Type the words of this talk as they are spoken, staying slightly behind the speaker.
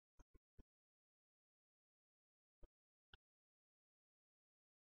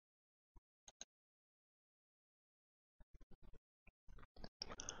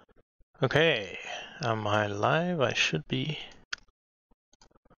Okay, am I live? I should be.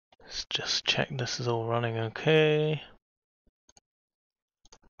 Let's just check this is all running okay.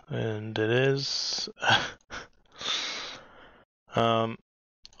 And it is. Alright.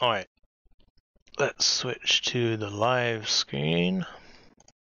 Let's switch to the live screen.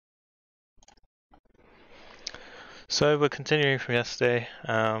 So we're continuing from yesterday.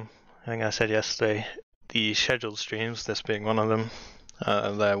 I think I said yesterday, the scheduled streams, this being one of them,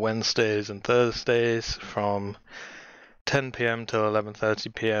 they're Wednesdays and Thursdays from 10 p.m. till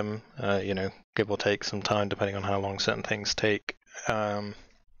 11:30 p.m. Give or take some time depending on how long certain things take.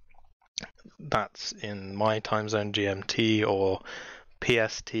 That's in my time zone, GMT, or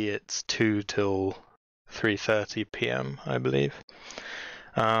PST. It's 2 till 3:30 p.m. I believe.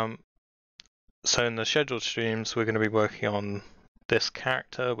 So in the scheduled streams, we're going to be working on this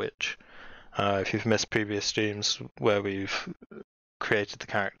character, which, if you've missed previous streams where we've created the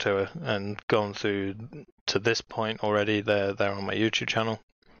character and gone through to this point already, they're on my YouTube channel.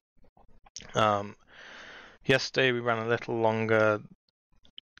 Yesterday we ran a little longer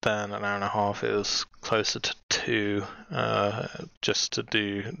than an hour and a half. It was closer to 2, just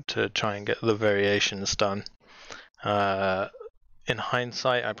to try and get the variations done. In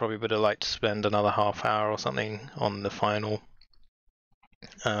hindsight, I probably would have liked to spend another half hour or something on the final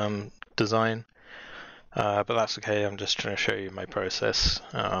design, but that's okay. I'm just trying to show you my process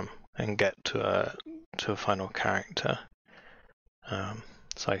and get to a final character,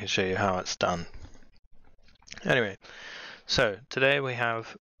 so I can show you how it's done. Anyway, so today we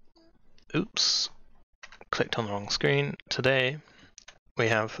have, oops, clicked on the wrong screen. Today we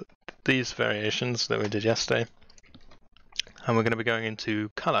have these variations that we did yesterday, and we're going to be going into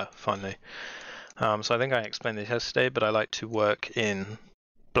color finally. So I think I explained this yesterday, but I like to work in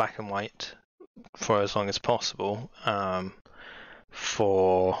black and white for as long as possible,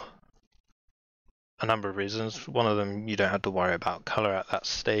 for a number of reasons. One of them, you don't have to worry about color at that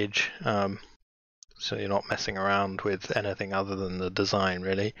stage, so you're not messing around with anything other than the design,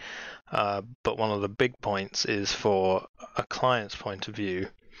 really. But one of the big points is for a client's point of view,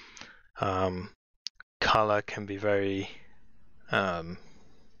 color can be very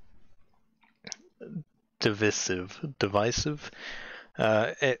divisive.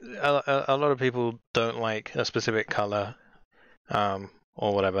 A lot of people don't like a specific color, or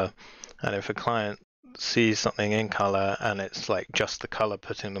whatever, and if a client sees something in color and it's like just the color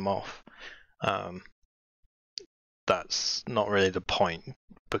putting them off, that's not really the point,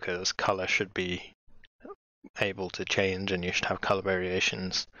 because color should be able to change and you should have color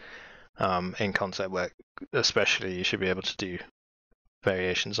variations. In concept work especially, you should be able to do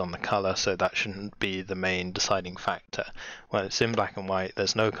variations on the color, so that shouldn't be the main deciding factor. When it's in black and white,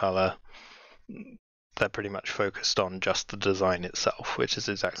 there's no color, they're pretty much focused on just the design itself, which is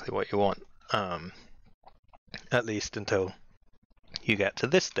exactly what you want, at least until you get to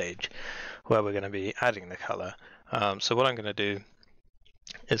this stage where we're going to be adding the color. So what I'm going to do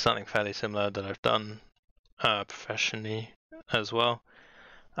is something fairly similar that I've done professionally as well.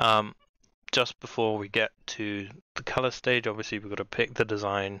 Just before we get to the color stage, obviously we've got to pick the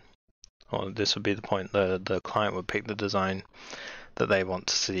design, or this would be the point, the client would pick the design that they want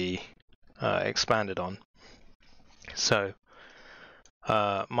to see expanded on. So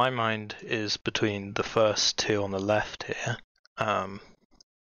my mind is between the first two on the left here.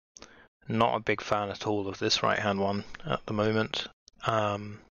 Not a big fan at all of this right hand one at the moment.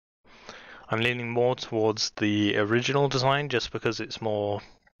 I'm leaning more towards the original design just because it's more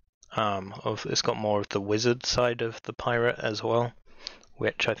it's got more of the wizard side of the pirate as well,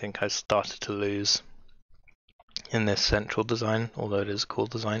 which I think I started to lose in this central design, although it is a cool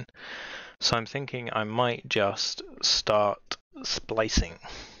design. So I'm thinking I might just start splicing.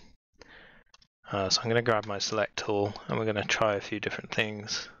 So I'm going to grab my select tool and we're going to try a few different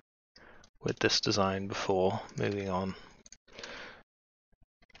things with this design before moving on.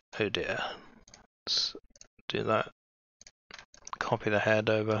 Oh dear. Let's do that. Copy the head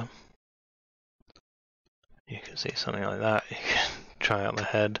over. You can see something like that. You can try out the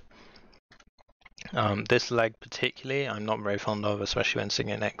head. This leg particularly, I'm not very fond of, especially when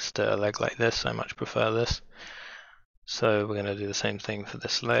sitting next to a leg like this. I much prefer this. So we're going to do the same thing for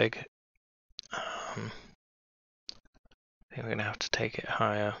this leg. I think we're going to have to take it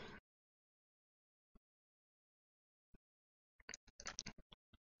higher.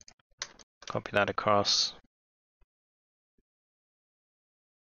 Copy that across.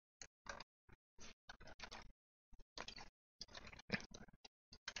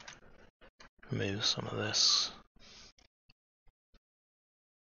 Remove some of this.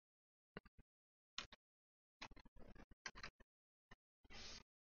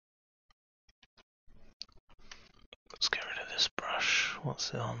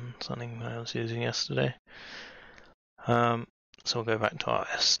 what's it on? Something I was using yesterday. So we'll go back to our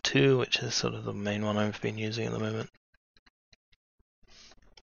S2, which is sort of the main one I've been using at the moment.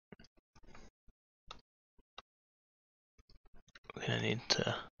 We're going to need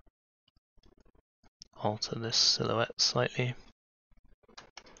to alter this silhouette slightly.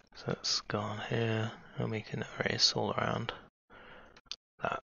 So let's go on here and we can erase all around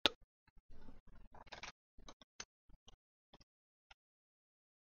that.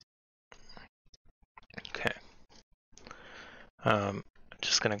 Okay.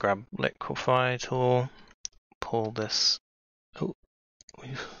 Just going to grab liquify tool, pull this. Oh,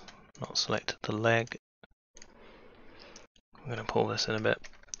 we've not selected the leg. I'm going to pull this in a bit.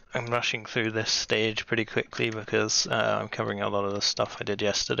 I'm rushing through this stage pretty quickly because I'm covering a lot of the stuff I did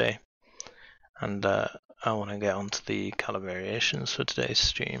yesterday, and I want to get onto the color variations for today's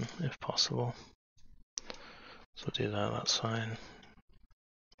stream if possible. So we'll do that, that's fine.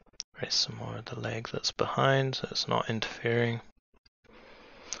 Erase some more of the leg that's behind so it's not interfering.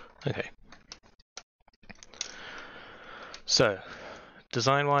 Okay. So,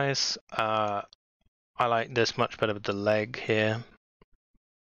 design-wise, I like this much better with the leg here.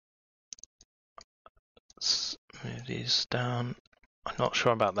 Let's move these down. I'm not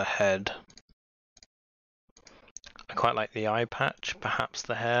sure about the head. I quite like the eye patch, perhaps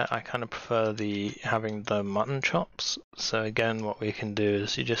the hair. I kind of prefer having the mutton chops. So again, what we can do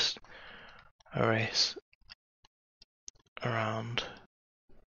is you just erase around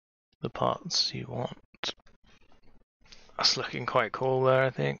the parts you want. That's looking quite cool there,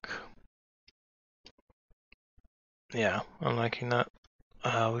 I think. Yeah, I'm liking that.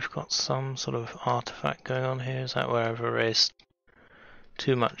 We've got some sort of artifact going on here. Is that where I've erased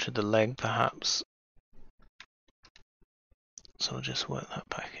too much of the leg, perhaps? So I'll just work that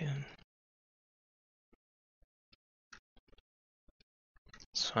back in.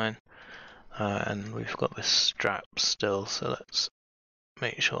 It's fine. And we've got this strap still, so let's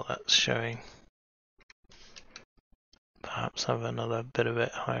make sure that's showing. Perhaps have another bit of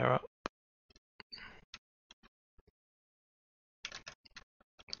it higher up.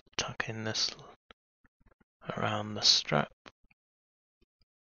 Tuck in this around the strap.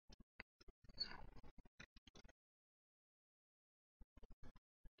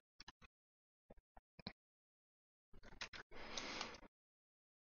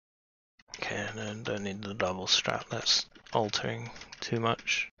 Okay, and then don't need the double strap, that's altering too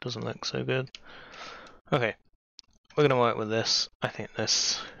much, doesn't look so good. Okay, we're going to work with this. I think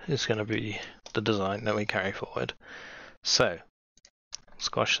this is going to be the design that we carry forward. So,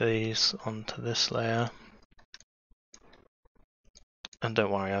 squash these onto this layer. And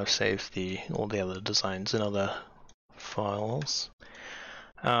don't worry, I've saved all the other designs in other files.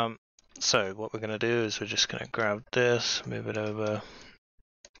 So what we're going to do is we're just going to grab this, move it over.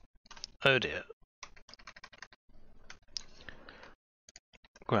 Oh dear.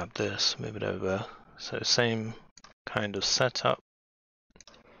 Grab this, move it over. So same kind of setup.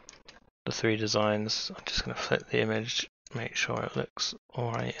 The three designs. I'm just going to flip the image, make sure it looks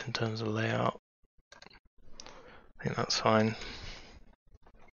alright in terms of layout. I think that's fine.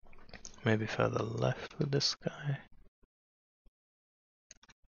 Maybe further left with this guy.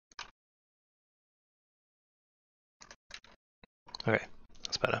 Okay,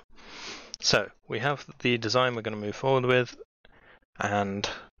 that's better. So we have the design we're going to move forward with, and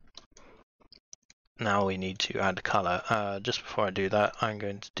now we need to add color. Just before I do that, I'm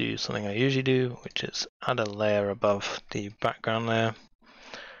going to do something I usually do, which is add a layer above the background layer.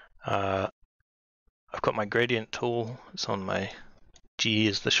 I've got my gradient tool, it's on my G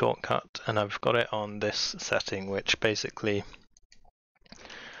is the shortcut, and I've got it on this setting, which basically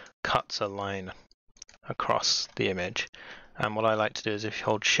cuts a line across the image. And what I like to do is if you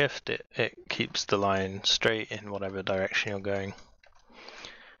hold shift, it keeps the line straight in whatever direction you're going.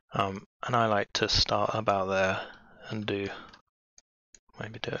 And I like to start about there and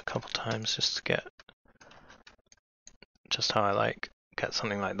maybe do it a couple times just to get just how I like, get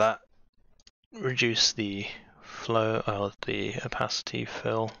something like that. Reduce the flow or the opacity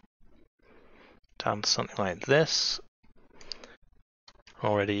fill down to something like this.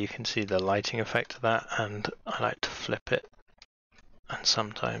 Already you can see the lighting effect of that, and I like to flip it, and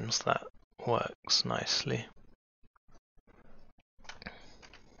sometimes that works nicely.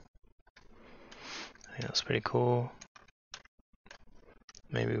 I think that's pretty cool.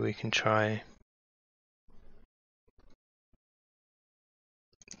 Maybe we can try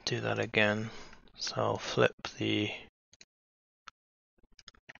do that again. So I'll flip the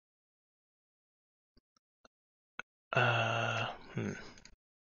I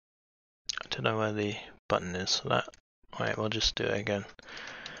don't know where the button is for that. Right, we'll just do it again.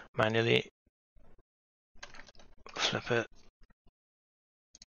 Manually flip it.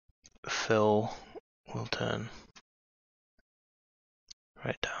 Fill will turn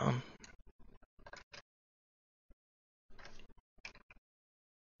right down.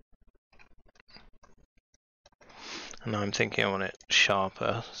 And now I'm thinking I want it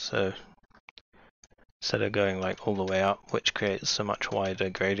sharper, so instead of going like all the way up, which creates a much wider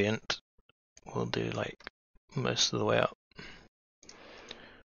gradient, we'll do like most of the way up.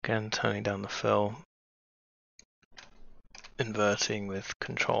 Again, turning down the fill, inverting with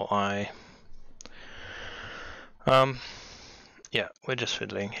Control I. Yeah, we're just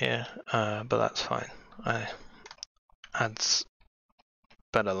fiddling here, but that's fine. Adds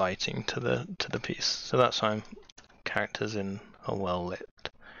better lighting to the piece, so that's fine. Characters in a well lit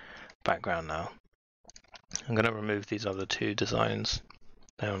background now. I'm going to remove these other two designs.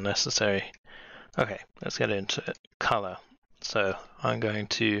 They're unnecessary. Okay, let's get into it. Color. So I'm going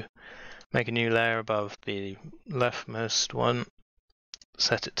to make a new layer above the leftmost one,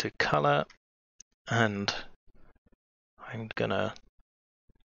 set it to color, and I'm gonna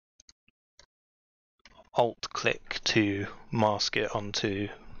alt click to mask it onto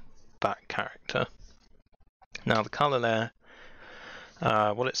that character. Now the color layer,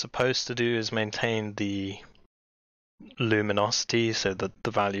 what it's supposed to do is maintain the luminosity, so the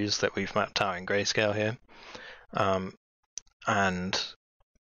values that we've mapped out in grayscale here, and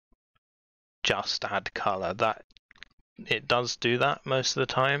just add color. That it does do that most of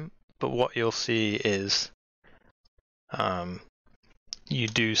the time, but what you'll see is you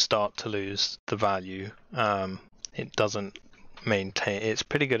do start to lose the value. It doesn't maintain, it's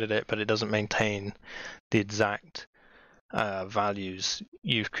pretty good at it, but it doesn't maintain the exact values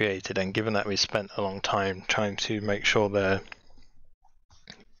you've created, and given that we spent a long time trying to make sure they're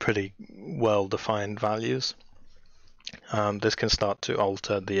pretty well defined values, this can start to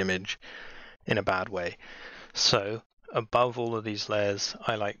alter the image in a bad way. So above all of these layers,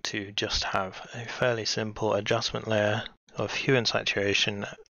 I like to just have a fairly simple adjustment layer of hue and saturation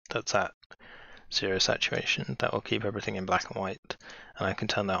that's at 0 saturation. That will keep everything in black and white, and I can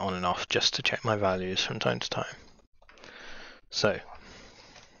turn that on and off just to check my values from time to time. So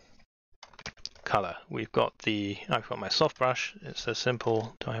color, I've got my soft brush. It's so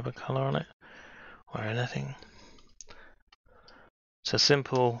simple. Do I have a color on it or anything? It's a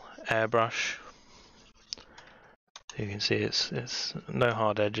simple airbrush. You can see it's no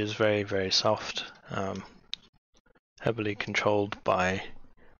hard edges, very, very soft, heavily controlled by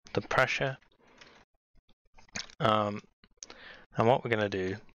the pressure. And what we're going to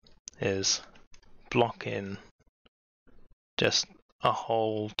do is block in just a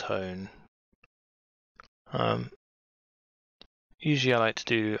whole tone. Usually I like to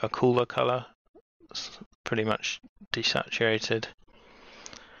do a cooler color, it's pretty much desaturated,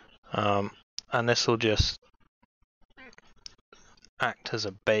 and this will just act as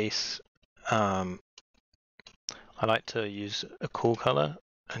a base. I like to use a cool color,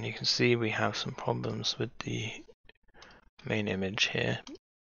 and you can see we have some problems with the main image here.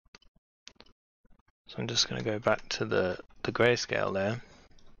 So I'm just going to go back to the grayscale there,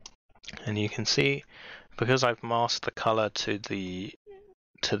 and you can see because I've masked the color to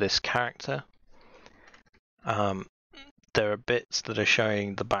this character, there are bits that are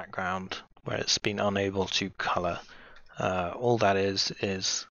showing the background where it's been unable to color. All that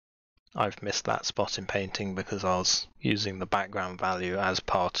is I've missed that spot in painting because I was using the background value as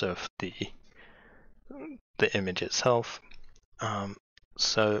part of the image itself.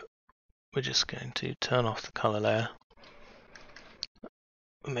 So we're just going to turn off the color layer.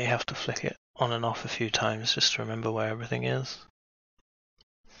 We may have to flick it on and off a few times just to remember where everything is.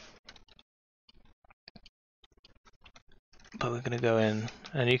 But we're going to go in,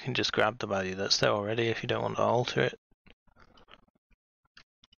 and you can just grab the value that's there already if you don't want to alter it.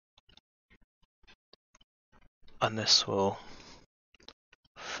 And this will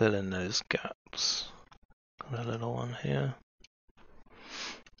fill in those gaps. Got a little one here.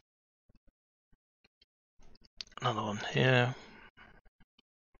 Another one here.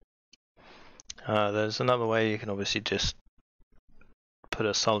 There's another way you can obviously just put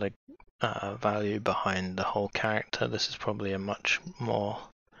a solid value behind the whole character. This is probably a much more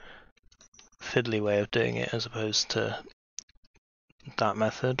fiddly way of doing it as opposed to that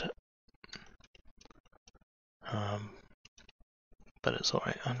method. But it's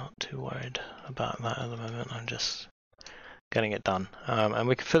alright, I'm not too worried about that at the moment. I'm just getting it done. And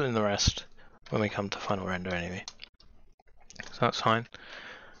we can fill in the rest when we come to final render anyway. So that's fine.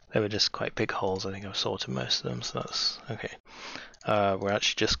 They were just quite big holes. I think I've sorted most of them, so that's okay. We're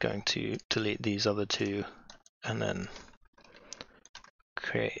actually just going to delete these other two and then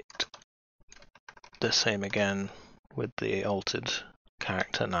create the same again with the altered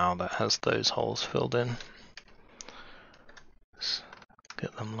character now that has those holes filled in. Let's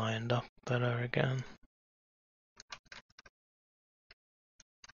get them lined up better again.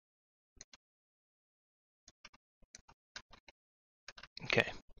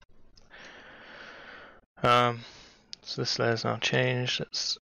 Okay. So this layer's now changed.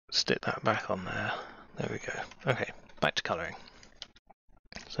 Let's stick that back on there. There we go. Okay, back to colouring.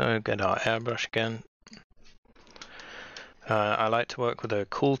 So get our airbrush again. I like to work with a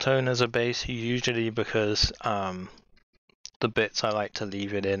cool tone as a base, usually because the bits I like to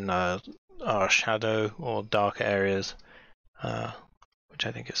leave it in are shadow or darker areas, which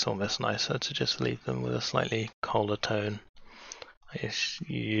I think it's almost nicer to just leave them with a slightly colder tone. You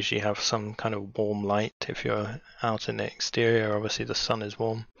usually have some kind of warm light if you're out in the exterior. Obviously the sun is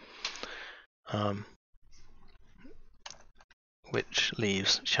warm, which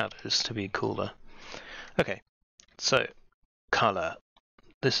leaves shadows to be cooler. Okay, so color.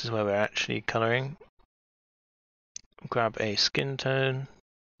 This is where we're actually coloring. Grab a skin tone.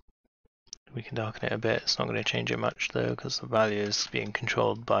 We can darken it a bit. It's not going to change it much though, because the value is being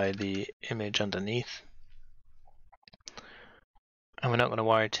controlled by the image underneath. And we're not going to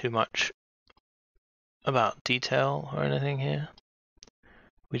worry too much about detail or anything here.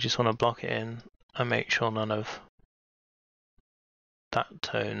 We just want to block it in and make sure none of that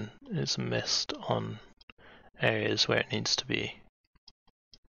tone is missed on areas where it needs to be.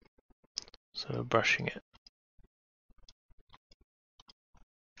 So we're brushing it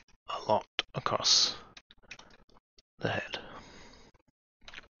a lot across the head.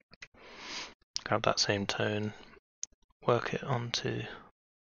 Grab that same tone, work it onto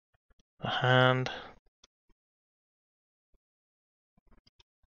the hand,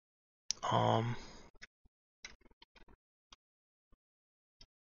 arm.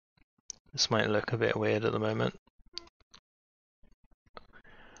 This might look a bit weird at the moment,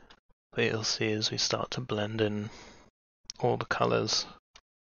 but you'll see as we start to blend in all the colours,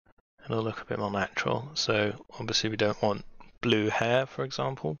 it'll look a bit more natural. So obviously we don't want blue hair, for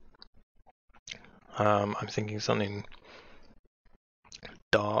example. I'm thinking something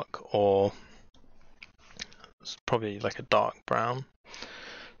dark, or it's probably like a dark brown.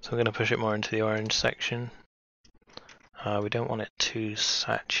 So I'm going to push it more into the orange section. We don't want it too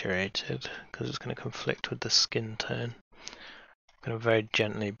saturated because it's going to conflict with the skin tone. I'm going to very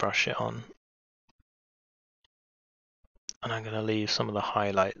gently brush it on. And I'm going to leave some of the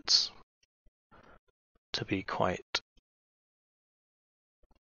highlights to be quite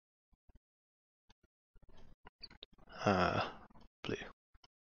blue.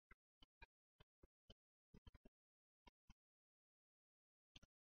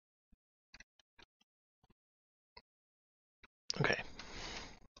 Okay.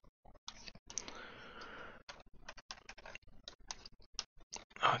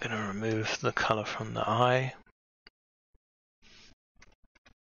 I'm going to remove the color from the eye.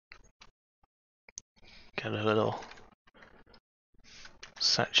 Get a little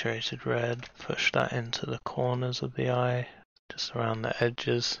saturated red, push that into the corners of the eye, just around the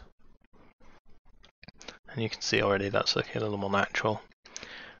edges. And you can see already that's looking a little more natural.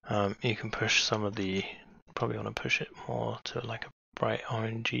 You can push some of the, probably want to push it more to like a bright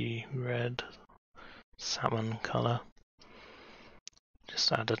orangey red, salmon color.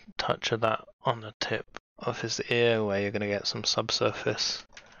 Just add a touch of that on the tip of his ear where you're going to get some subsurface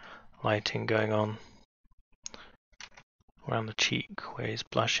lighting going on. Around the cheek where he's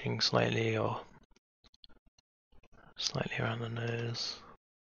blushing slightly, or slightly around the nose.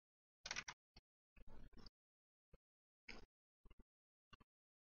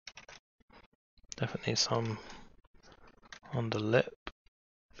 Definitely some on the lip.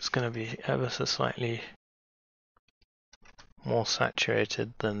 It's going to be ever so slightly more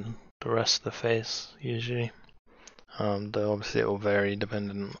saturated than the rest of the face usually. Though obviously it will vary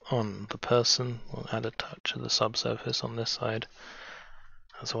depending on the person. We'll add a touch of the subsurface on this side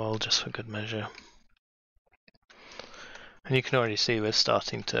as well, just for good measure. And you can already see we're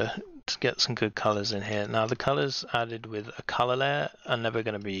starting to get some good colors in here. Now the colors added with a color layer are never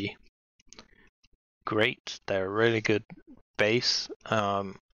going to be great. They're a really good base.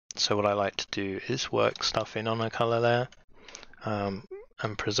 So what I like to do is work stuff in on a color layer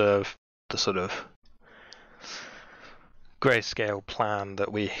and preserve the sort of grayscale plan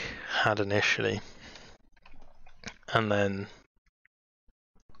that we had initially. And then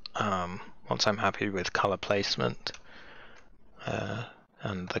once I'm happy with color placement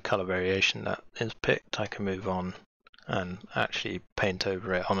and the color variation that is picked, I can move on and actually paint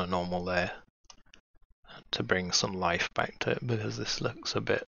over it on a normal layer to bring some life back to it, because this looks a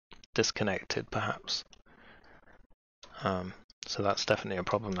bit disconnected perhaps. So that's definitely a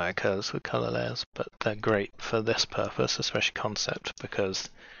problem that occurs with color layers, but they're great for this purpose, especially concept, because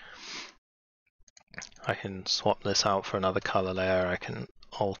I can swap this out for another color layer, I can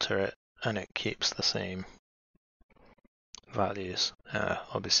alter it, and it keeps the same values.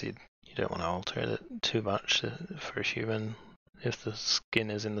 Obviously, you don't want to alter it too much for a human. If the skin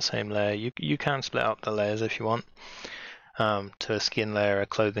is in the same layer, you can split up the layers if you want, to a skin layer, a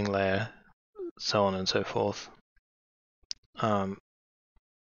clothing layer, so on and so forth.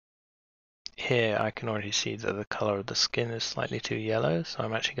 Here I can already see that the color of the skin is slightly too yellow, so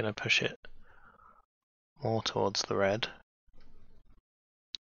I'm actually going to push it more towards the red,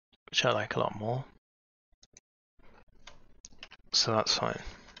 which I like a lot more. So that's fine.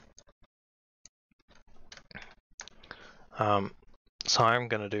 So I'm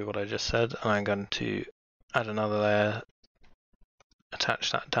going to do what I just said, and I'm going to add another layer,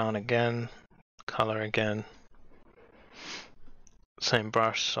 attach that down again, color again, same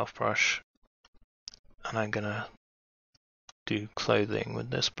brush, soft brush, and I'm going to do clothing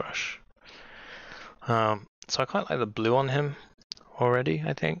with this brush. So I quite like the blue on him already,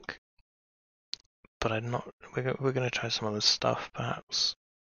 I think, but I'm not. We're going to try some other stuff perhaps.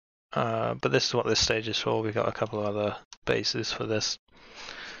 But this is what this stage is for. We've got a couple of other bases for this,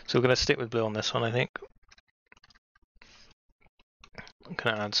 so we're going to stick with blue on this one, I think. I'm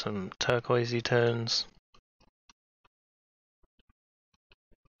going to add some turquoisey tones.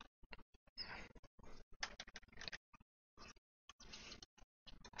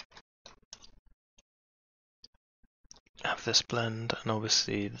 Have this blend, and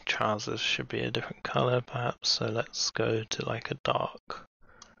obviously the trousers should be a different color perhaps, so let's go to like a dark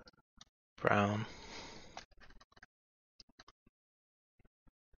brown.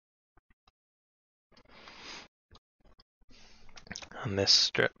 And this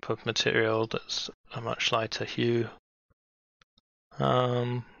strip of material that's a much lighter hue.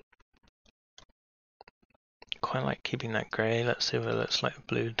 Quite like keeping that grey. Let's see if it looks like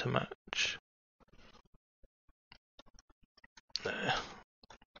blue to match. There.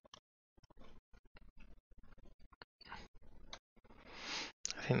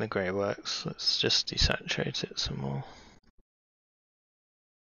 I think the grey works. Let's just desaturate it some more.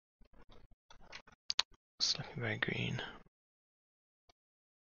 It's looking very green.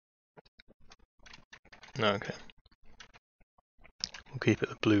 Okay. We'll keep it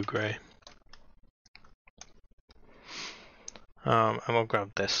the blue-grey. And we'll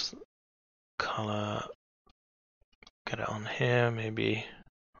grab this colour, get it on here, maybe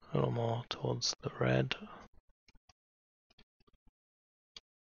a little more towards the red.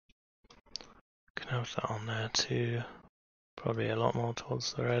 Can have that on there too, probably a lot more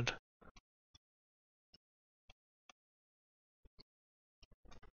towards the red.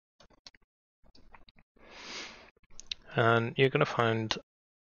 And you're going to find,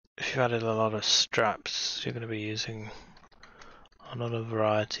 if you've added a lot of straps, you're going to be using a lot of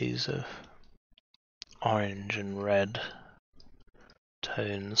varieties of orange and red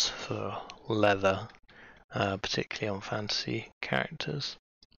tones for leather, particularly on fantasy characters,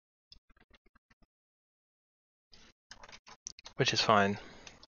 which is fine.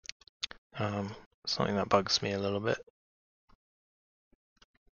 Something that bugs me a little bit.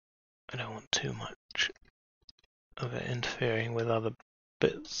 I don't want too much of it interfering with other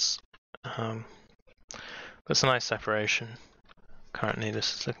bits. But it's a nice separation. Currently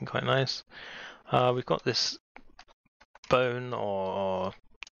this is looking quite nice. We've got this bone or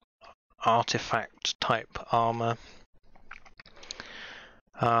artifact type armor.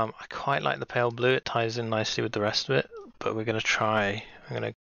 I quite like the pale blue, it ties in nicely with the rest of it, but we're going to try, I'm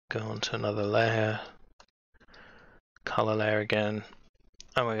going to go on to another layer, color layer again,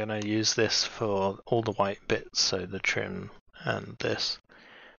 and we're going to use this for all the white bits, so the trim and this,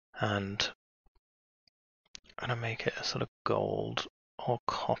 and I'm going to make it a sort of gold or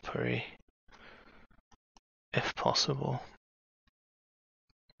coppery if possible.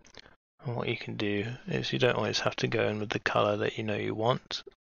 And what you can do is you don't always have to go in with the color that you know you want.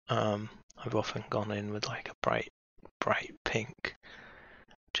 I've often gone in with like a bright pink,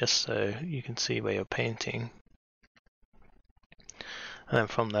 just so you can see where you're painting. And then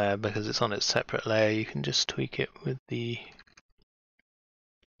from there, because it's on its separate layer, you can just tweak it with the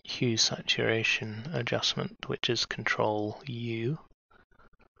hue saturation adjustment, which is Control U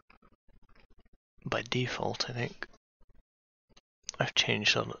by default, I think. I've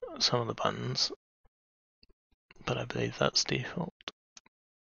changed some of the buttons, but I believe that's default.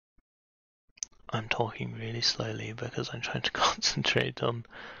 I'm talking really slowly because I'm trying to concentrate on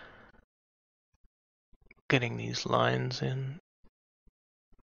getting these lines in.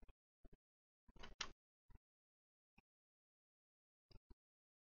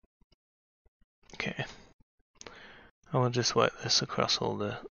 Okay, I will just work this across all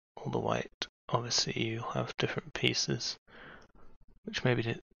the white. Obviously, you have different pieces, which may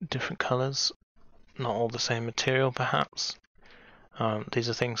be different colors, not all the same material, perhaps. These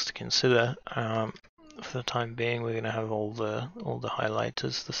are things to consider. For the time being, we're going to have all the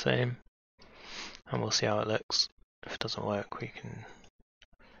highlighters the same, and we'll see how it looks. If it doesn't work, we can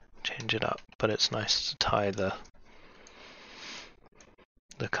change it up. But it's nice to tie the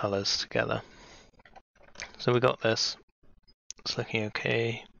colors together. So we got this. It's looking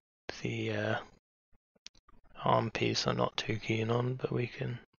okay. The arm piece I'm not too keen on, but we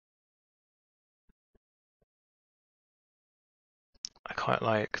can. I quite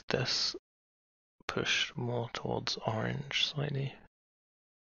like this push more towards orange slightly.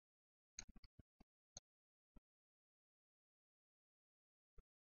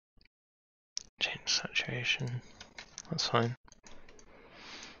 Change saturation. That's fine.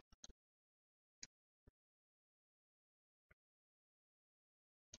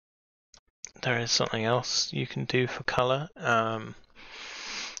 There is something else you can do for color.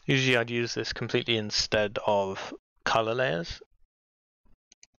 Usually I'd use this completely instead of color layers,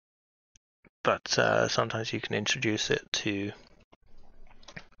 but sometimes you can introduce it to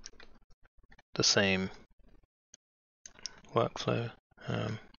the same workflow,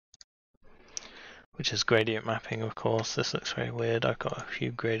 which is gradient mapping, of course. This looks very weird. I've got a few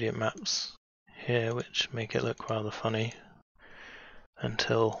gradient maps here which make it look rather funny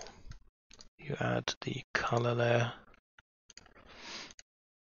until you add the color layer.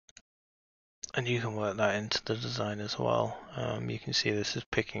 And you can work that into the design as well. You can see this is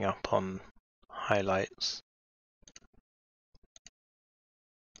picking up on highlights,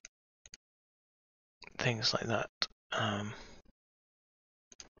 things like that. I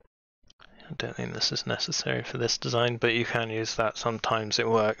don't think this is necessary for this design, but you can use that. Sometimes it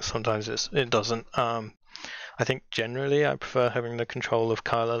works, sometimes it doesn't. I think generally I prefer having the control of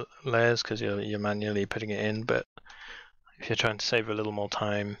color layers because you're manually putting it in, but if you're trying to save a little more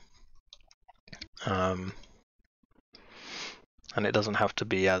time, and it doesn't have to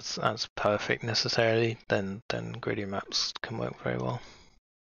be as perfect necessarily, then gradient maps can work very well.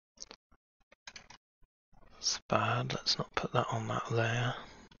 It's bad. Let's not put that on that layer.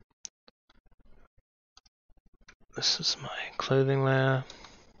 This is my clothing layer.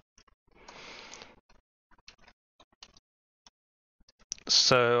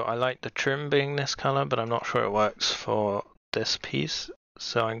 So I like the trim being this color, but I'm not sure it works for this piece.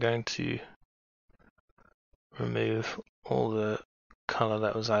 So I'm going to remove all the color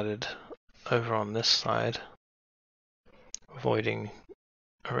that was added over on this side, avoiding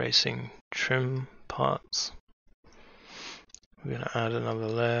erasing trim parts. We're going to add another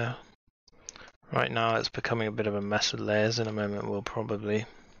layer. Right now it's becoming a bit of a mess with layers. In a moment we'll probably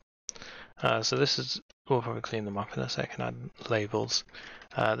we'll probably clean them up in a second, add labels.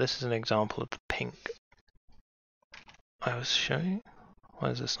 This is an example of the pink I was showing. Why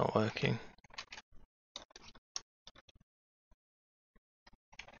is this not working?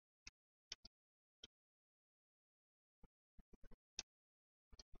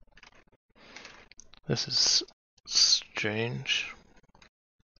 This is strange.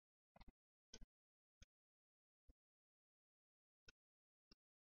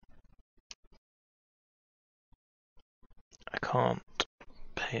 I can't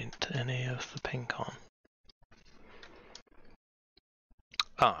paint any of the pink on.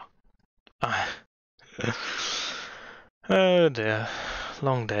 Oh dear,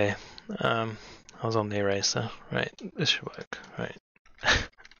 long day. I was on the eraser. Right, this should work. Right.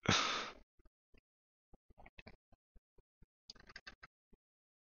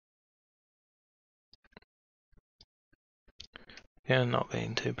 Yeah, not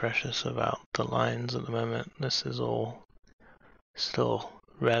being too precious about the lines at the moment. This is all still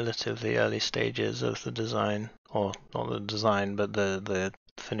relatively early stages of the design, or not the design, but the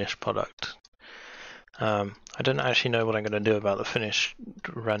finished product. I don't actually know what I'm going to do about the finished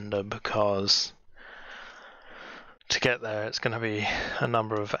render, because to get there it's going to be a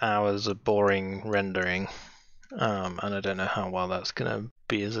number of hours of boring rendering, and I don't know how well that's going to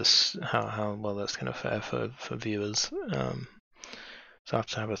be how well that's going to fare for viewers. So I have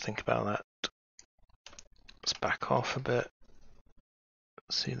to have a think about that. Let's back off a bit.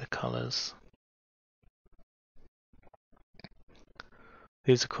 See the colors.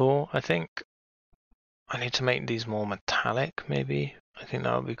 These are cool. I think I need to make these more metallic, maybe. I think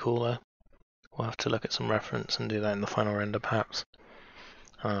that would be cooler. We'll have to look at some reference and do that in the final render, perhaps.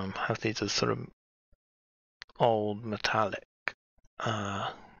 Have these as sort of old metallic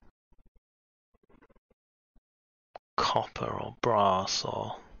copper or brass,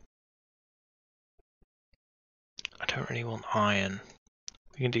 or I don't really want iron.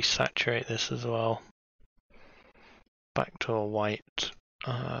 We can desaturate this as well. Back to a white,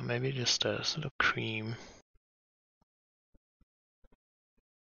 maybe just a sort of cream.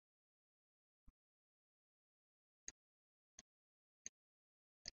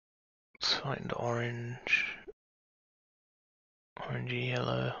 Let's find orange, orangey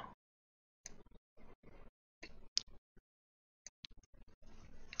yellow.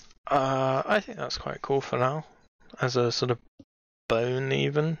 I think that's quite cool for now, as a sort of bone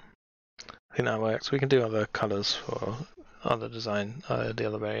even. I think that works. We can do other colours for other design, the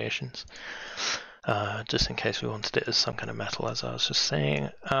other variations, just in case we wanted it as some kind of metal, as I was just saying.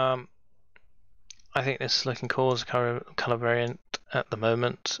 I think this is looking cool as a colour variant. At the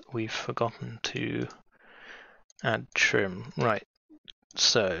moment, we've forgotten to add trim. Right,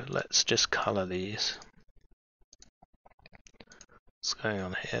 so let's just colour these. What's going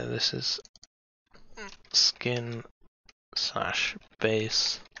on here? This is skin /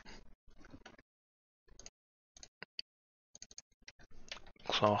 base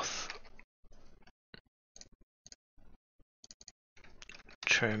cloth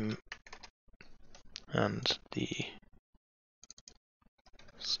trim, and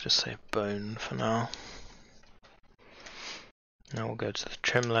let's just say bone for now. Now we'll go to the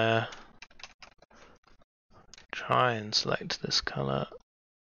trim layer, try and select this color.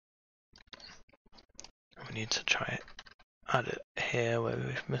 We need to try it, add it here where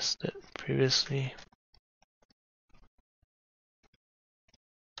we've missed it previously.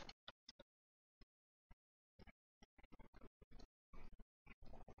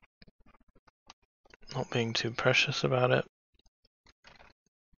 Not being too precious about it.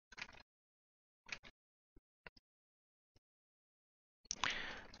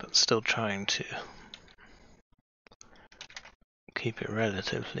 But still trying to keep it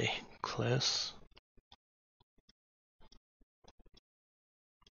relatively close.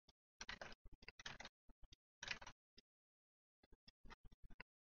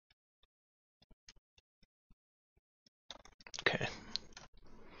 Okay.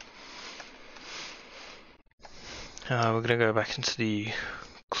 We're going to go back into the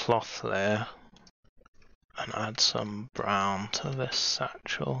cloth layer and add some brown to this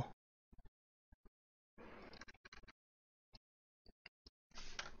satchel.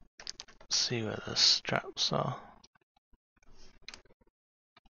 See where the straps are.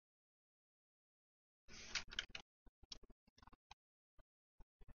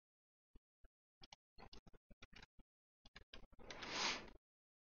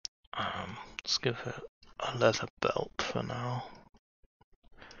 Let's give it a leather belt for now.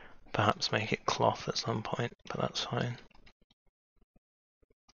 Perhaps make it cloth at some point, but that's fine.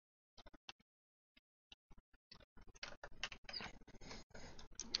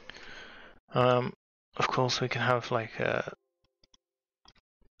 Of course we can have like a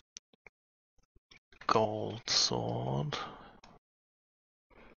gold sword,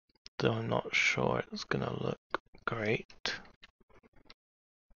 though I'm not sure it's gonna look great.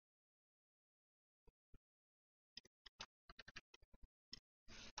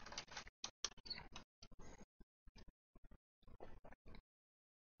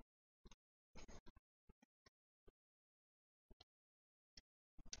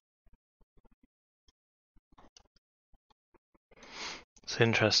 It's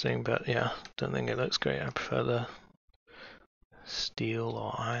interesting, but yeah, don't think it looks great. I prefer the steel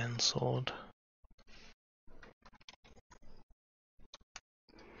or iron sword.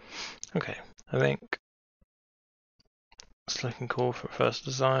 Okay, I think it's looking cool for first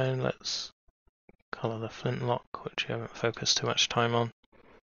design. Let's colour the flintlock, which we haven't focused too much time on.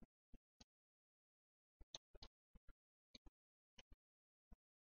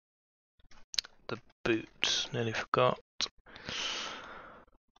 The boot, nearly forgot.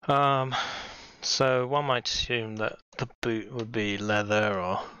 So one might assume that the boot would be leather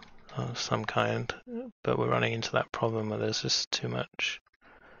or of some kind, but we're running into that problem where there's just too much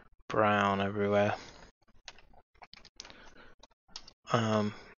brown everywhere.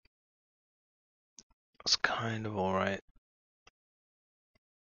 It's kind of alright.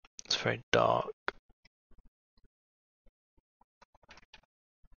 It's very dark.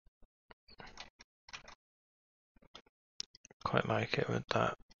 Quite like it with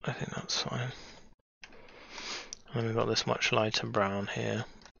that. I think that's fine. And then we've got this much lighter brown here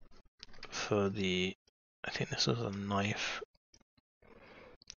for the, I think this was a knife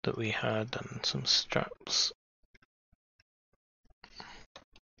that we had, and some straps.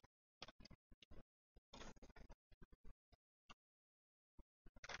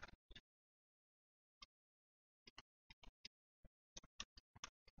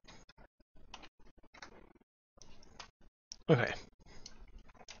 Okay.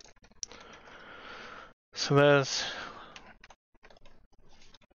 So there's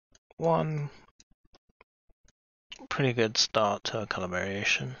one pretty good start to a color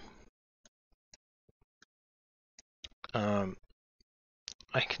variation.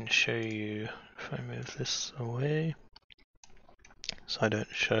 I can show you if I move this away so I don't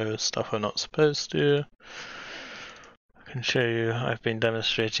show stuff I'm not supposed to. I can show you, I've been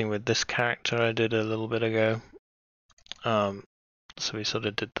demonstrating with this character I did a little bit ago. So we sort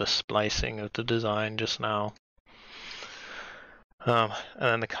of did the splicing of the design just now. And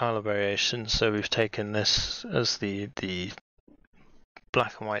then the color variation, so we've taken this as the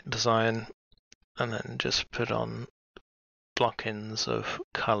black and white design and then just put on block-ins of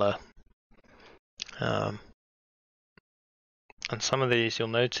color. And some of these you'll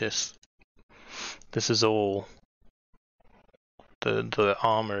notice this is all the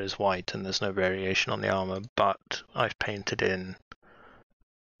armor is white and there's no variation on the armor, but I've painted in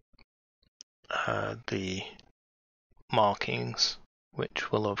the markings,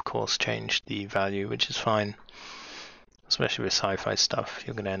 which will of course change the value, which is fine. Especially with sci-fi stuff,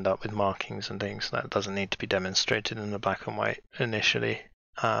 you're going to end up with markings and things that doesn't need to be demonstrated in the black and white initially,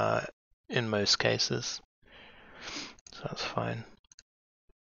 in most cases. So that's fine.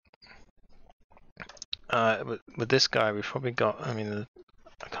 With this guy, we've probably got, I mean,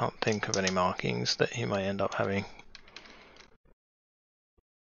 I can't think of any markings that he might end up having.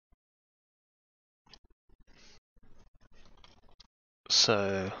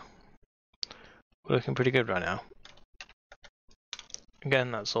 So, we're looking pretty good right now.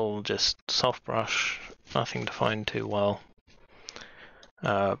 Again, that's all just soft brush, nothing defined too well.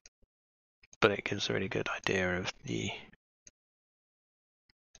 But it gives a really good idea of the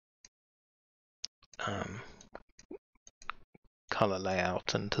color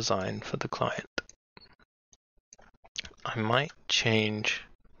layout and design for the client. I might change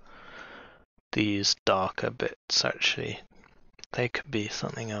these darker bits actually. They could be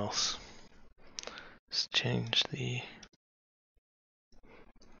something else. Let's change the...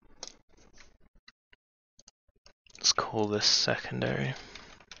 Let's call this secondary.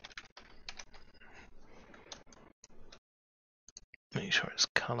 Make sure it's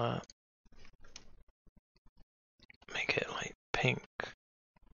color. Make it like pink.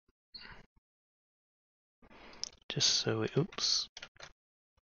 Just so we, oops.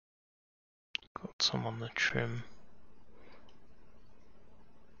 Got some on the trim.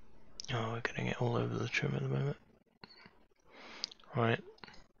 Oh, we're getting it all over the trim at the moment. Alright.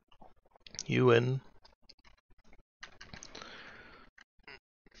 You win.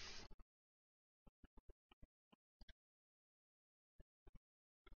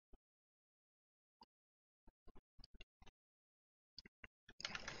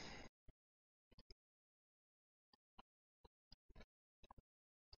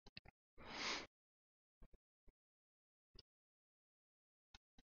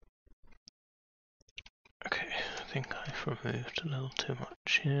 Okay, I think I've removed a little too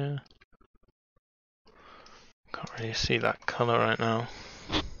much here. Can't really see that color right now.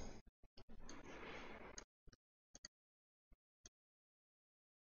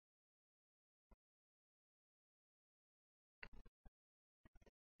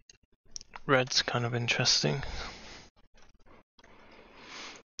 Red's kind of interesting.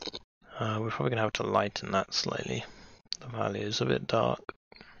 We're probably going to have to lighten that slightly. The value is a bit dark.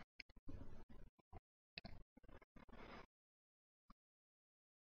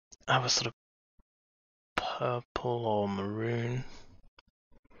 I have a sort of purple or maroon.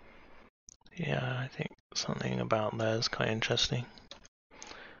 Yeah, I think something about there is quite interesting.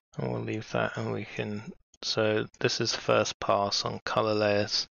 And we'll leave that and we can... So this is first pass on color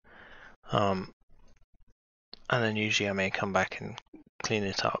layers. And then usually I may come back and clean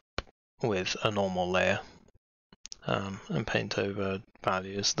it up with a normal layer. And paint over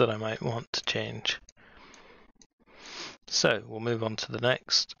values that I might want to change. So we'll move on to the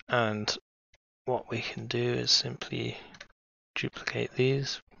next, and what we can do is simply duplicate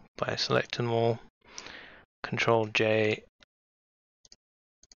these by selecting them all, Control J,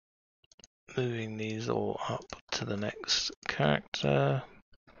 moving these all up to the next character,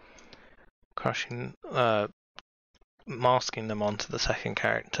 masking them onto the second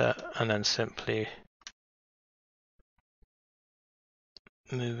character, and then simply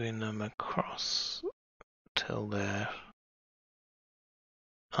moving them across till they're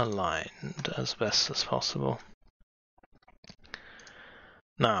aligned as best as possible.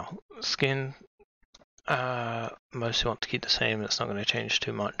 Now, skin, mostly want to keep the same. It's not going to change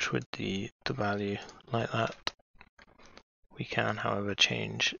too much with the value like that. We can, however,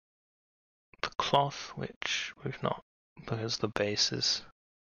 change the cloth, which we've not because the base is,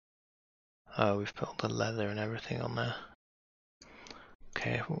 we've put all the leather and everything on there.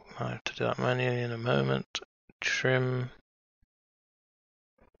 Okay, I have to do that manually in a moment. Trim.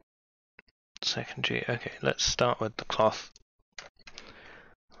 Secondary. Okay, let's start with the cloth.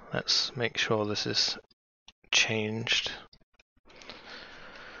 Let's make sure this is changed.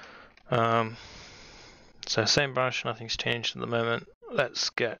 So same brush, nothing's changed at the moment. Let's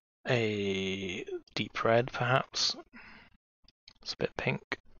get a deep red perhaps. It's a bit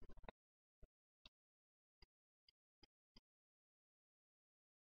pink.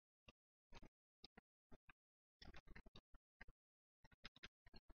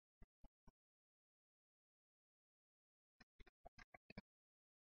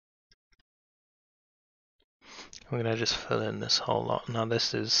 I'm going to just fill in this whole lot. Now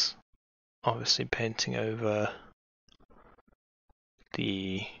this is obviously painting over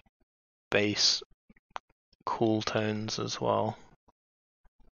the base cool tones as well,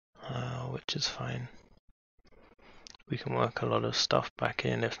 which is fine. We can work a lot of stuff back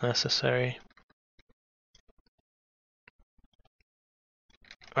in if necessary.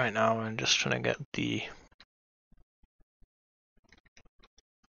 Right now I'm just trying to get the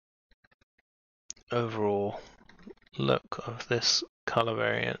overall look of this color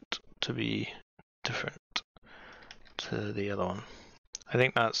variant to be different to the other one. I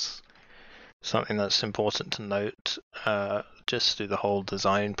think that's something that's important to note just through the whole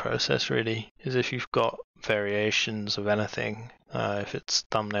design process really, is if you've got variations of anything, if it's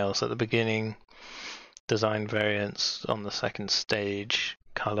thumbnails at the beginning, design variants on the second stage,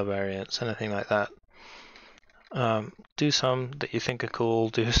 color variants, anything like that. Do some that you think are cool,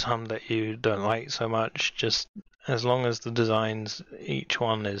 do some that you don't like so much, just as long as the designs, each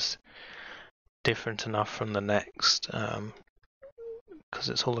one is different enough from the next, because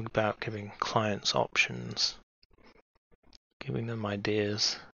it's all about giving clients options, giving them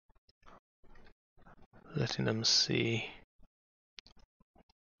ideas, letting them see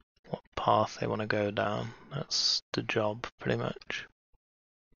what path they want to go down. That's the job pretty much.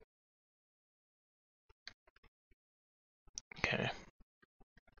 Okay.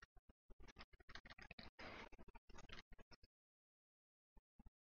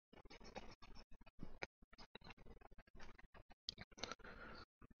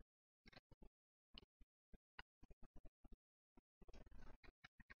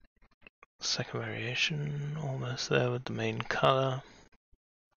 Second variation, almost there with the main color.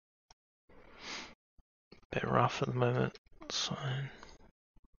 Bit rough at the moment, it's fine.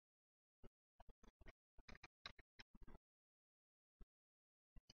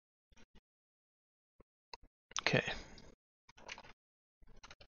 Okay.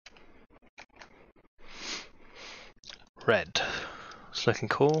 Red. It's looking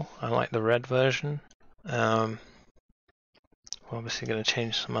cool. I like the red version. We're obviously going to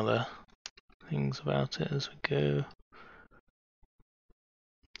change some other things about it as we go.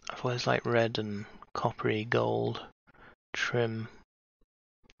 I've always liked red and coppery gold trim,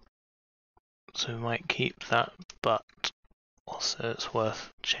 so we might keep that, but also it's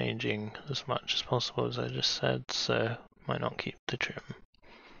worth changing as much as possible, as I just said, so might not keep the trim.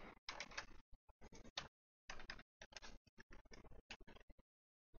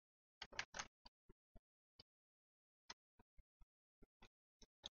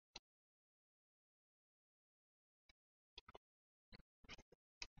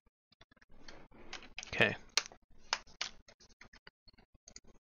 Okay.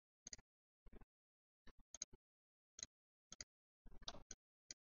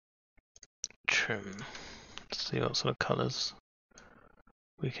 Trim. Let's see what sort of colors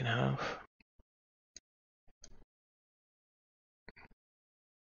we can have.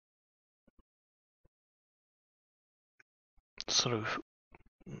 Sort of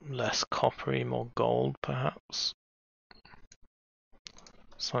less coppery, more gold perhaps.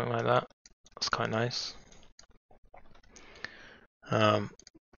 Something like that. That's quite nice.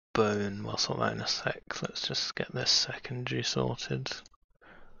 Bone, we'll sort that in a sec. Let's just get this secondary sorted.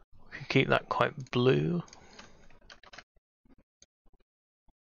 We can keep that quite blue.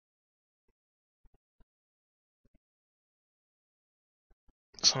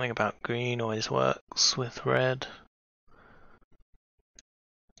 Something about green always works with red.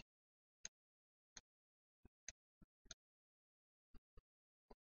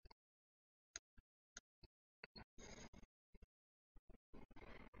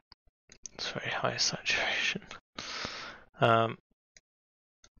 It's very high saturation. That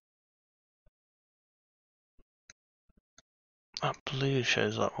blue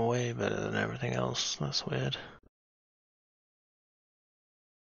shows up way better than everything else. That's weird.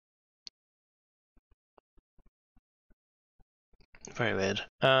 very weird.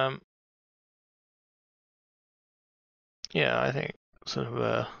 Yeah, I think sort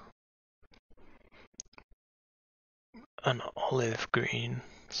of an olive green,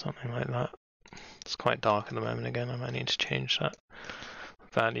 something like that. It's quite dark at the moment again. I might need to change that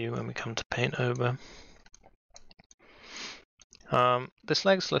value when we come to paint over. This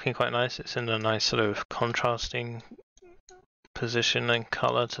leg's looking quite nice. It's in a nice sort of contrasting position and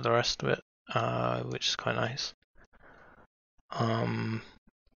color to the rest of it, which is quite nice.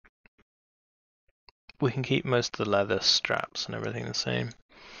 We can keep most of the leather straps and everything the same.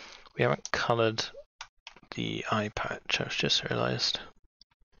 We haven't colored the eye patch, I've just realized.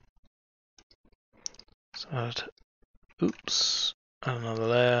 So I'd, oops, add another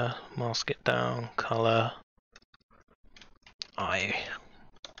layer, mask it down, color, eye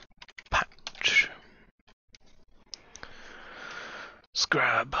patch. Let's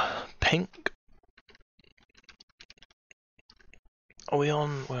grab pink. Are we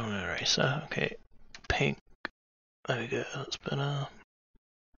on? We're on an eraser. Okay, pink. There we go. That's better.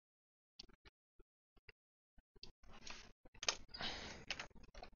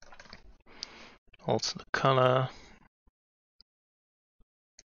 Alter the color.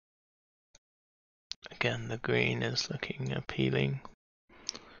 Again, the green is looking appealing.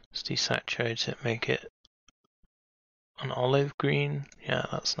 Just desaturate it, make it an olive green. Yeah,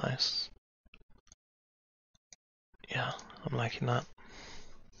 that's nice. Yeah, I'm liking that.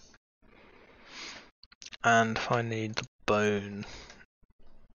 And finally, the bone.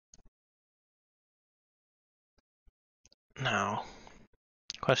 Now,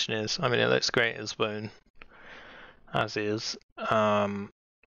 question is, I mean, it looks great as bone, as is.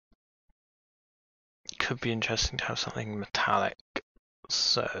 Could be interesting to have something metallic.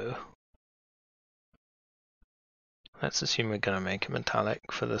 So let's assume we're going to make it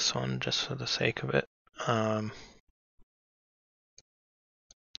metallic for this one, just for the sake of it.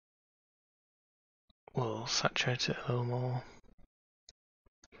 We'll saturate it a little more.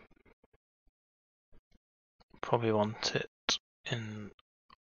 Probably want it in,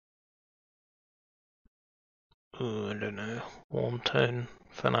 I don't know, warm tone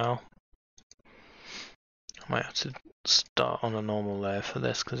for now. I might have to start on a normal layer for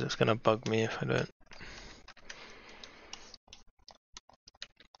this because it's going to bug me if I don't.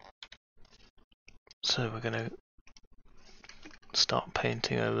 So we're going to start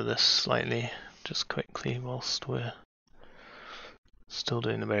painting over this slightly, just quickly, whilst we're still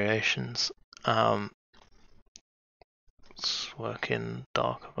doing the variations. Let's work in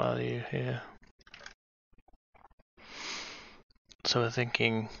darker value here. So we're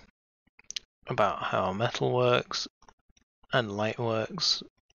thinking about how metal works and light works,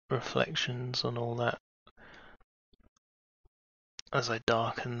 reflections and all that as I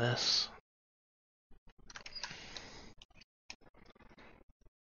darken this.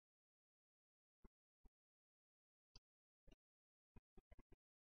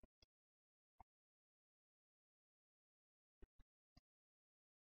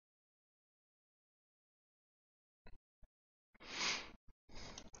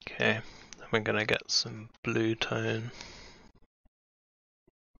 Okay, then we're gonna get some blue tone.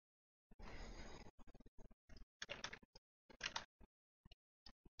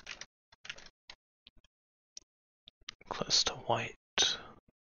 Close to white.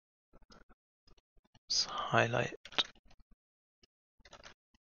 Let's highlight.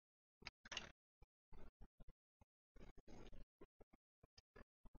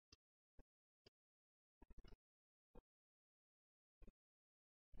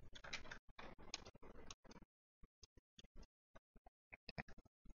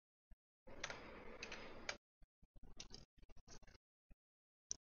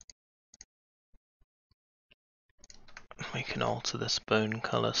 We can alter this bone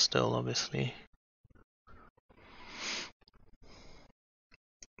color still, obviously.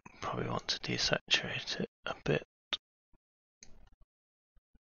 Probably want to desaturate it a bit.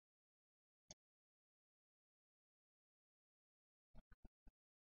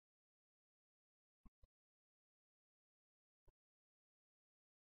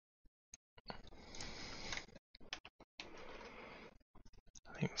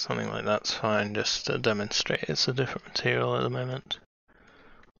 I think something like that's fine, just to demonstrate it's a different material at the moment.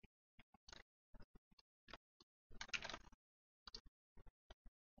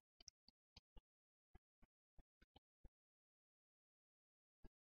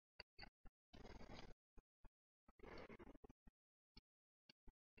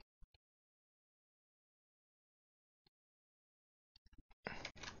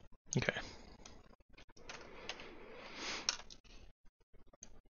 Okay.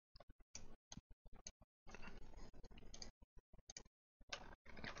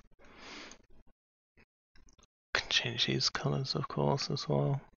 change these colors, of course, as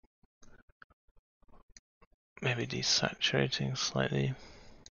well. Maybe desaturating slightly.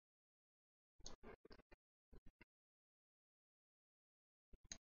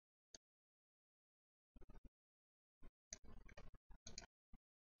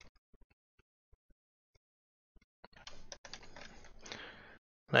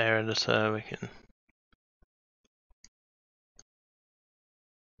 Layer editor, we can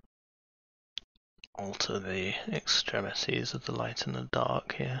alter the extremities of the light and the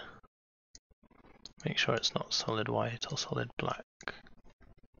dark here. Make sure it's not solid white or solid black.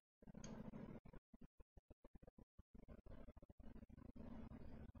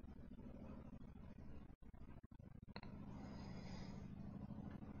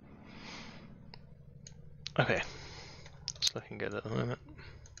 Okay, it's looking good at the moment.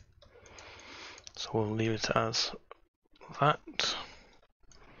 So we'll leave it as that.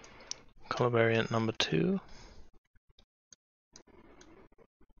 Color variant number 2.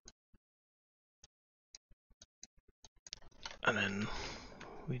 And then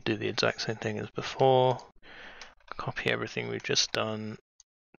we do the exact same thing as before. Copy everything we've just done,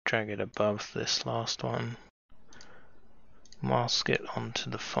 drag it above this last one, mask it onto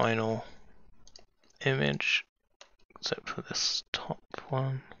the final image, except for this top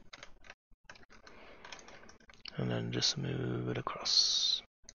one, and then just move it across.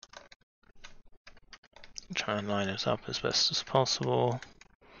 Try and line it up as best as possible.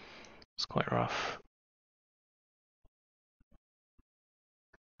 It's quite rough.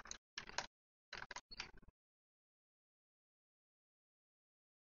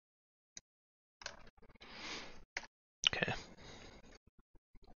 Okay.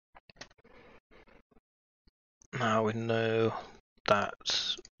 Now we know that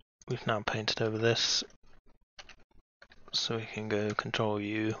we've now painted over this, so we can go Control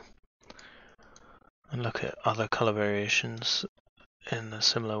U and look at other color variations in a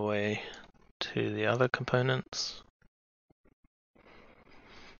similar way to the other components.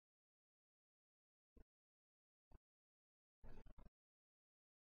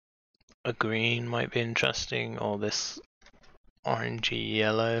 A green might be interesting, or this orangey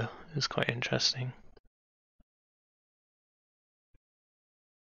yellow is quite interesting.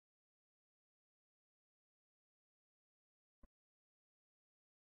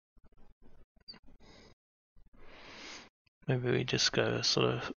 Maybe we just go sort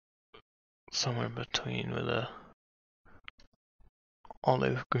of somewhere in between with a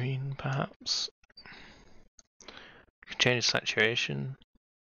olive green, perhaps. We can change saturation.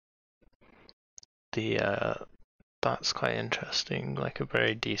 That's quite interesting, like a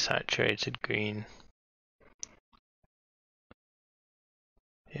very desaturated green.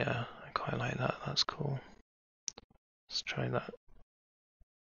 Yeah, I quite like that. That's cool. Let's try that.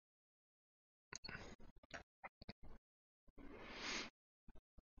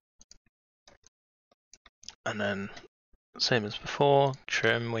 And then, same as before,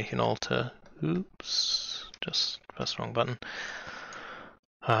 trim we can alter. Oops, just pressed the wrong button.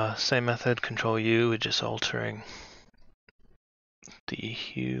 Same method, Control U, we're just altering the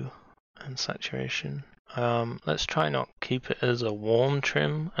hue and saturation. Let's try not keep it as a warm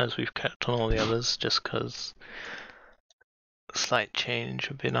trim as we've kept on all the others, just because a slight change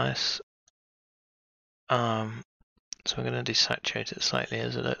would be nice. So we're going to desaturate it slightly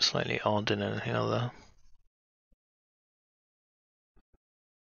as it looks slightly odd in anything other.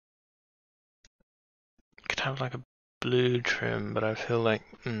 Could have like a blue trim, but I feel like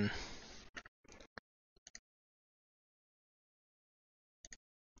I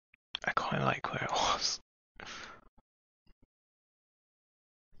quite like where it was.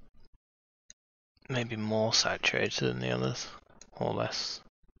 Maybe more saturated than the others, or less.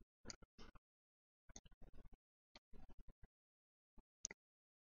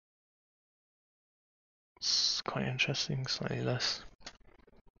 It's quite interesting, slightly less.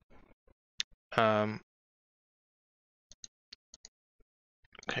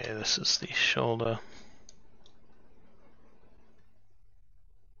 Okay, this is the shoulder.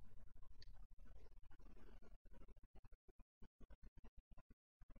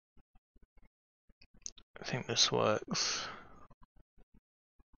 I think this works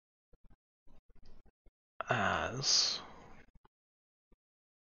as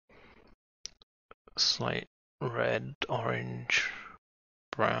slight red, orange,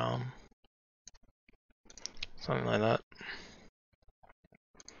 brown, something like that.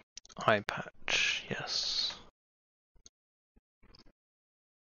 Eye patch, yes.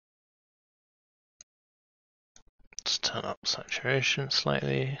 Let's turn up saturation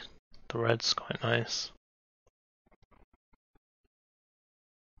slightly. The red's quite nice.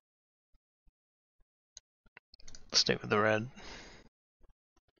 stick with the red.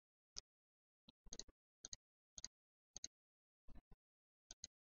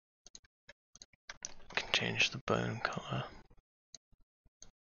 Can change the bone color.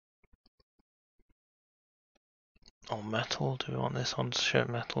 Or metal, do we want this on to show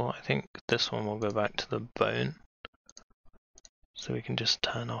metal? I think this one will go back to the bone. So we can just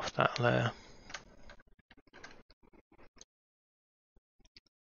turn off that layer.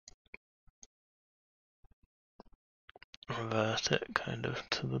 Revert it kind of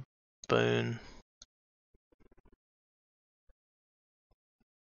to the bone.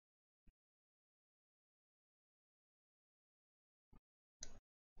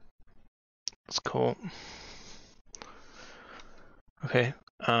 That's cool. Okay,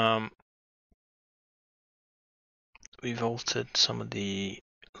 we've altered some of the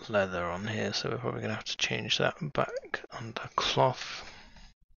leather on here, so we're probably going to have to change that back under cloth.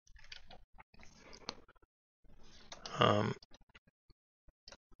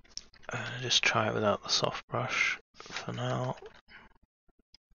 Just try it without the soft brush for now.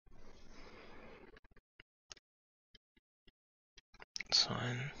 It's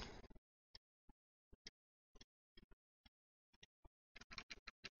fine.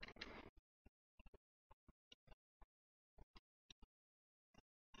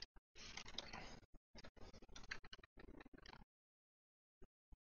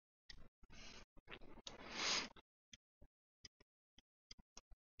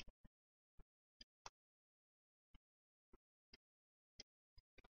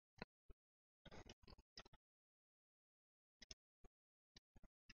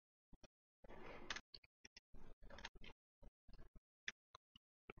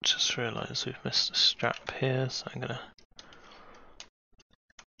 Just realised we've missed a strap here, so I'm gonna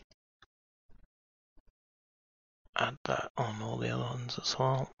add that on all the other ones as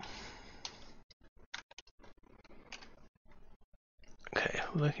well. Okay,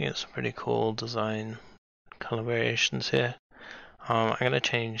 we're looking at some pretty cool design color variations here. I'm gonna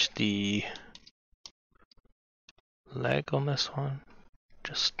change the leg on this one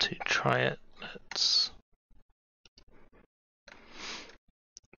just to try it. Let's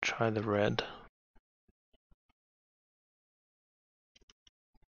try the red.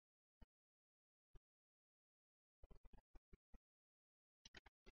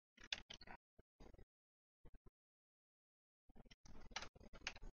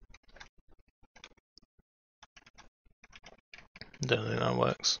 Don't think that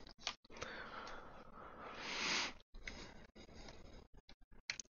works.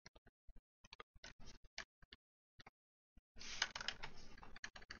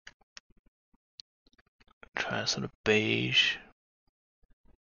 Try a sort of beige.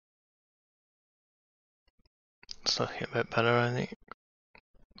 It's looking a bit better, I think.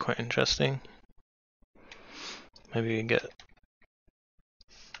 Quite interesting. Maybe we can get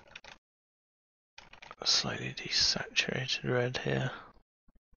a slightly desaturated red here.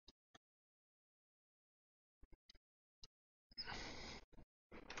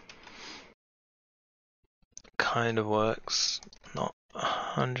 Kind of works, not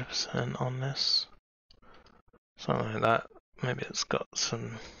 100% on this. Something like that. Maybe it's got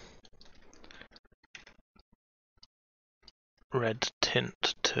some red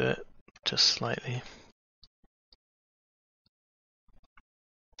tint to it, just slightly.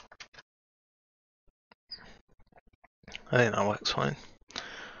 I think that works fine.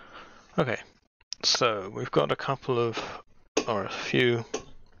 Okay, so we've got a couple of, or a few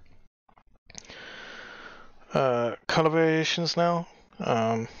color variations now.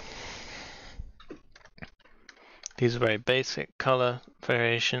 These are very basic color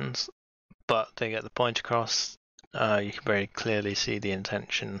variations, but they get the point across. You can very clearly see the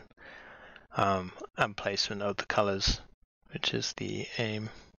intention and placement of the colors, which is the aim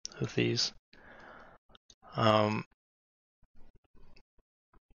of these. Let's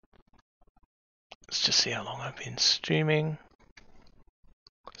just see how long I've been streaming.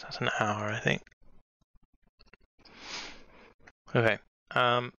 That's an hour, I think. Okay.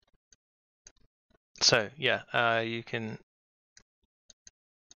 So yeah, you can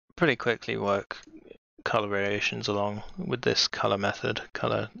pretty quickly work color variations along with this color method,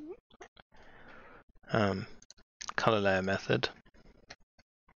 color layer method.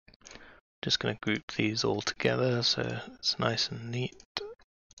 Just going to group these all together so it's nice and neat.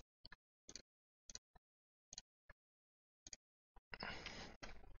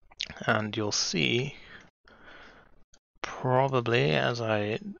 And you'll see, probably as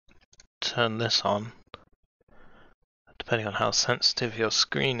I turn this on, depending on how sensitive your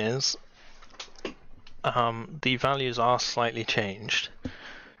screen is, the values are slightly changed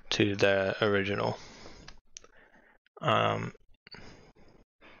to their original.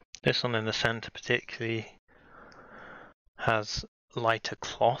 This one in the center particularly has lighter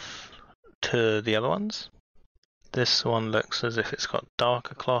cloth to the other ones. This one looks as if it's got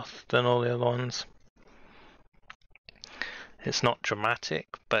darker cloth than all the other ones. It's not dramatic,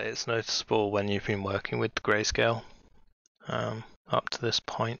 but it's noticeable when you've been working with the grayscale up to this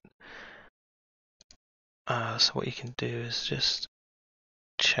point. So what you can do is just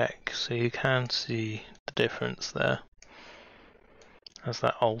check, so you can see the difference there as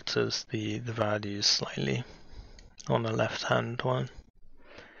that alters the values slightly on the left hand one.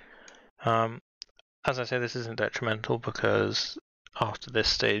 As I say, this isn't detrimental because after this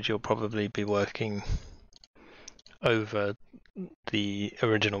stage you'll probably be working over the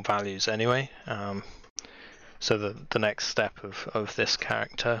original values anyway. So the next step of this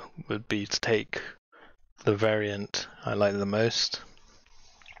character would be to take the variant I like the most,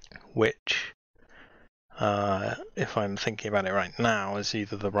 which, if I'm thinking about it right now, is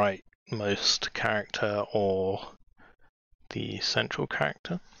either the rightmost character or the central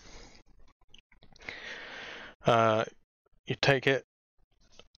character. You take it,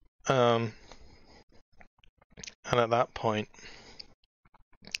 and at that point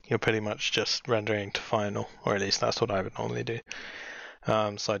you're pretty much just rendering to final, or at least that's what I would normally do.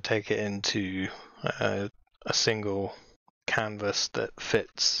 So I'd take it into a single canvas that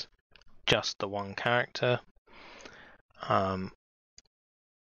fits just the one character, and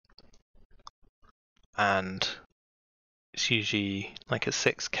it's usually like a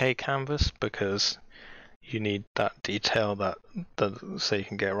 6K canvas because you need that detail that so you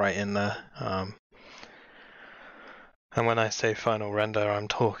can get right in there. And when I say final render, I'm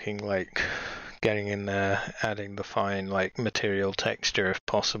talking like getting in there, adding the fine like material texture if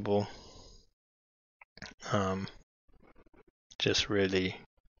possible. Just really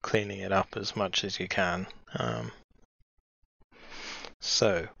cleaning it up as much as you can.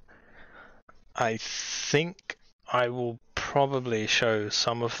 So I think I will probably show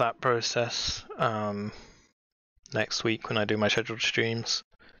some of that process next week when I do my scheduled streams.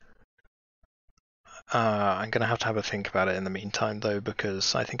 I'm going to have a think about it in the meantime though,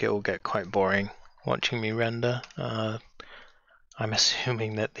 because I think it will get quite boring watching me render. I'm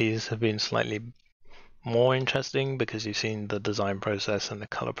assuming that these have been slightly more interesting because you've seen the design process and the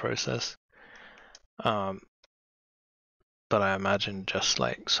color process. But I imagine just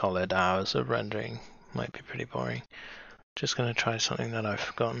like solid hours of rendering might be pretty boring. Just going to try something that I've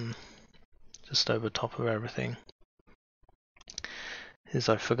forgotten just over top of everything. Is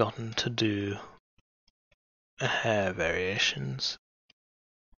I've forgotten to do hair variations.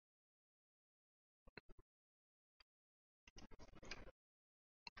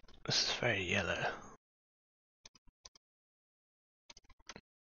 This is very yellow.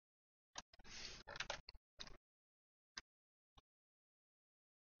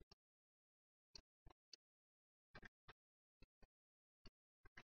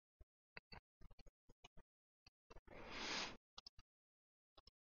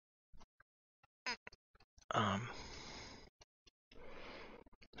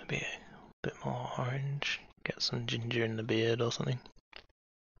 Maybe a bit more orange. Get some ginger in the beard or something.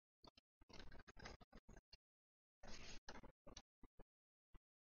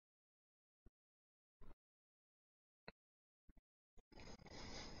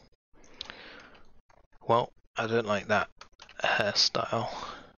 Well, I don't like that hairstyle,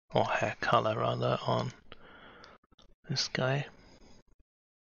 or hair color rather, on this guy.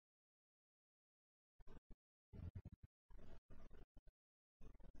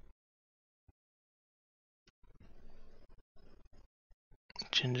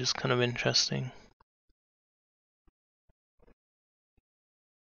 Ginger's kind of interesting.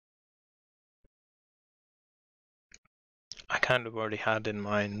 I kind of already had in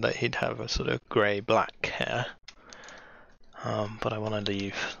mind that he'd have a sort of grey-black hair, but I want to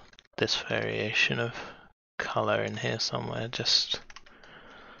leave this variation of color in here somewhere, just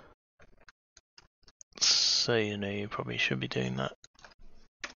so you know you probably should be doing that.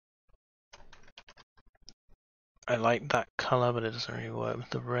 I like that color, but it doesn't really work with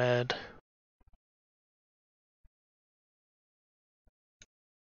the red.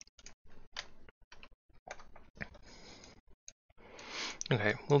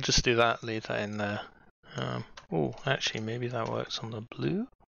 Okay, we'll just do that, leave that in there. Oh, actually, maybe that works on the blue?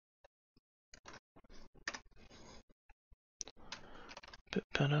 Bit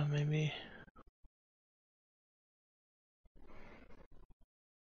better, maybe.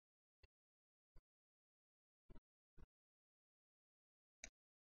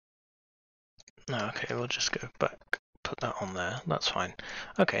 No, okay, we'll just go back, put that on there, that's fine.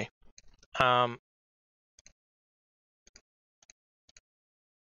 Okay,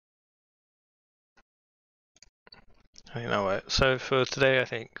 You know what? So for today, I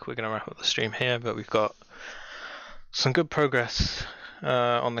think we're going to wrap up the stream here, but we've got some good progress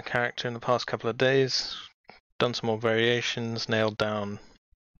on the character in the past couple of days. Done some more variations, nailed down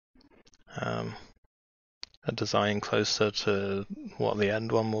a design closer to what the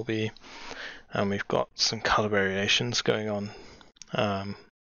end one will be, and we've got some color variations going on.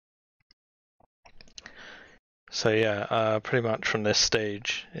 So yeah, pretty much from this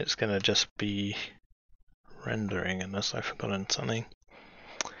stage, it's going to just be rendering, unless I've forgotten something.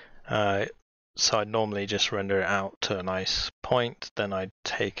 So I'd normally just render it out to a nice point, then I'd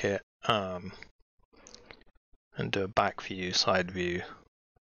take it and do a back view, side view,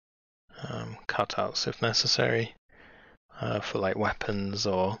 cutouts if necessary, for like weapons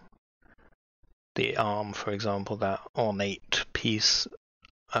or the arm, for example, that ornate piece.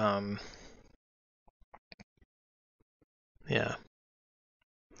 Yeah.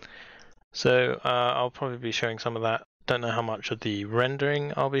 So I'll probably be showing some of that. Don't know how much of the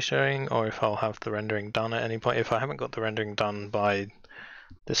rendering I'll be showing, or if I'll have the rendering done at any point. If I haven't got the rendering done by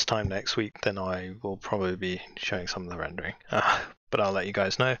this time next week, then I will probably be showing some of the rendering. But I'll let you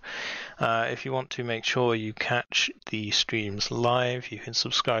guys know. If you want to make sure you catch the streams live, you can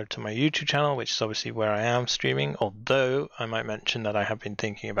subscribe to my YouTube channel, which is obviously where I am streaming, although I might mention that I have been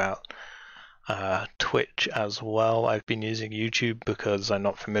thinking about Twitch as well. I've been using YouTube because I'm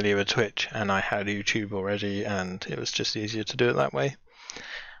not familiar with Twitch, and I had YouTube already, and it was just easier to do it that way.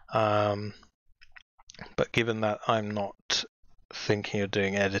 But given that I'm not thinking of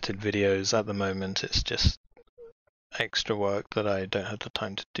doing edited videos at the moment, it's just extra work that I don't have the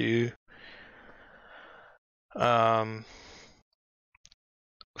time to do.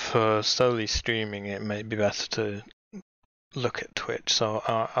 For solely streaming, it may be better to look at Twitch, so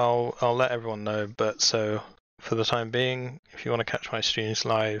I'll let everyone know. But so for the time being, if you want to catch my streams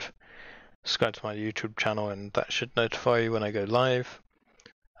live, subscribe to my YouTube channel, and that should notify you when I go live.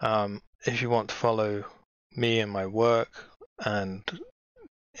 If you want to follow me and my work, and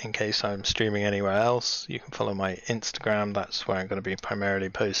in case I'm streaming anywhere else, you can follow my Instagram. That's where I'm going to be primarily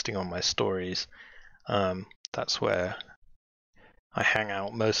posting on my stories. That's where I hang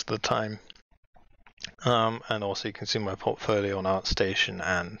out most of the time. And also you can see my portfolio on ArtStation,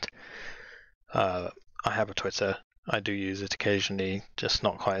 and I have a Twitter. I do use it occasionally, just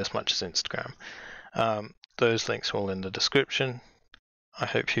not quite as much as Instagram. Those links are all in the description. I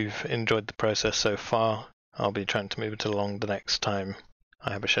hope you've enjoyed the process so far. I'll be trying to move it along the next time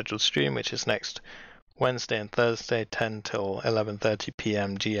I have a scheduled stream, which is next Wednesday and Thursday, 10 till 11:30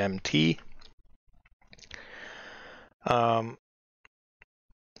 p.m. GMT.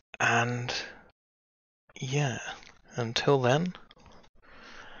 And yeah, until then,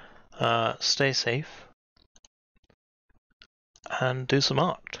 stay safe and do some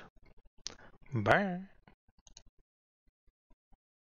art. Bye.